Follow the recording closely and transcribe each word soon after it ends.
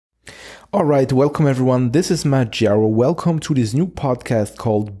All right, welcome everyone. This is Matt Giaro. Welcome to this new podcast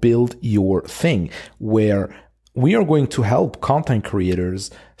called Build Your Thing, where we are going to help content creators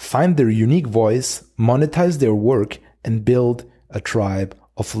find their unique voice, monetize their work, and build a tribe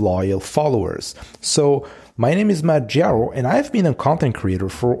of loyal followers. So my name is Matt Giaro, and I've been a content creator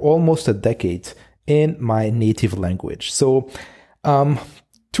for almost a decade in my native language. So 2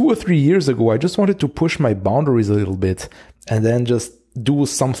 or 3 years ago, I just wanted to push my boundaries a little bit and then just do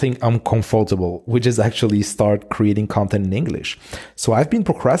something uncomfortable, which is actually start creating content in English. So I've been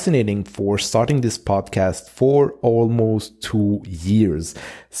procrastinating for starting this podcast for almost 2 years.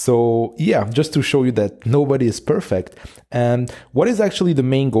 So yeah, just to show you that nobody is perfect. And what is actually the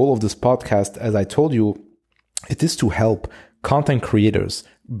main goal of this podcast, as I told you, it is to help content creators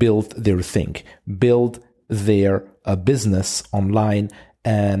build their thing, build their business online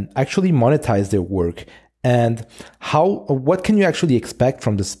and actually monetize their work. And what can you actually expect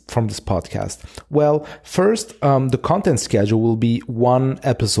from this podcast? Well, first, the content schedule will be 1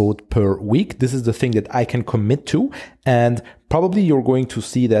 episode per week. This is the thing that I can commit to. And probably you're going to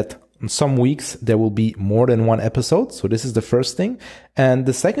see that in some weeks there will be more than 1 episode. So this is the first thing. And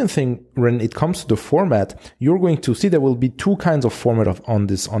the second thing, when it comes to the format, you're going to see there will be 2 kinds of format on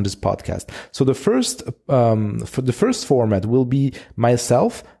this podcast. So the first, for the first format will be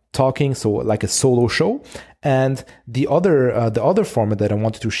myself talking, so like a solo show. And the other format that I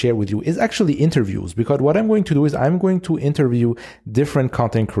wanted to share with you is actually interviews, because what I'm going to do is I'm going to interview different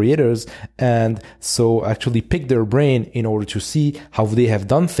content creators and so actually pick their brain in order to see how they have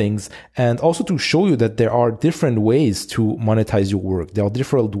done things, and also to show you that there are different ways to monetize your work. There are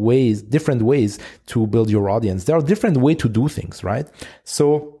different ways to build your audience. There are different ways to do things, right?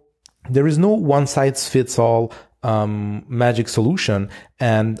 So there is no one size fits all magic solution,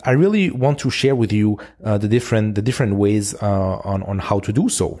 and I really want to share with you the different ways on how to do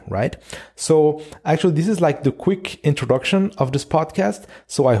so, right? So actually this is like the quick introduction of this podcast.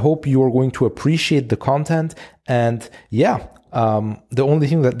 So I hope you are going to appreciate the content, and yeah, the only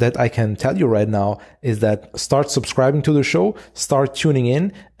thing that I can tell you right now is that start subscribing to the show, start tuning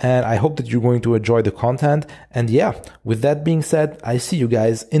in, and I hope that you're going to enjoy the content. And yeah, with that being said, I see you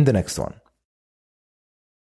guys in the next one.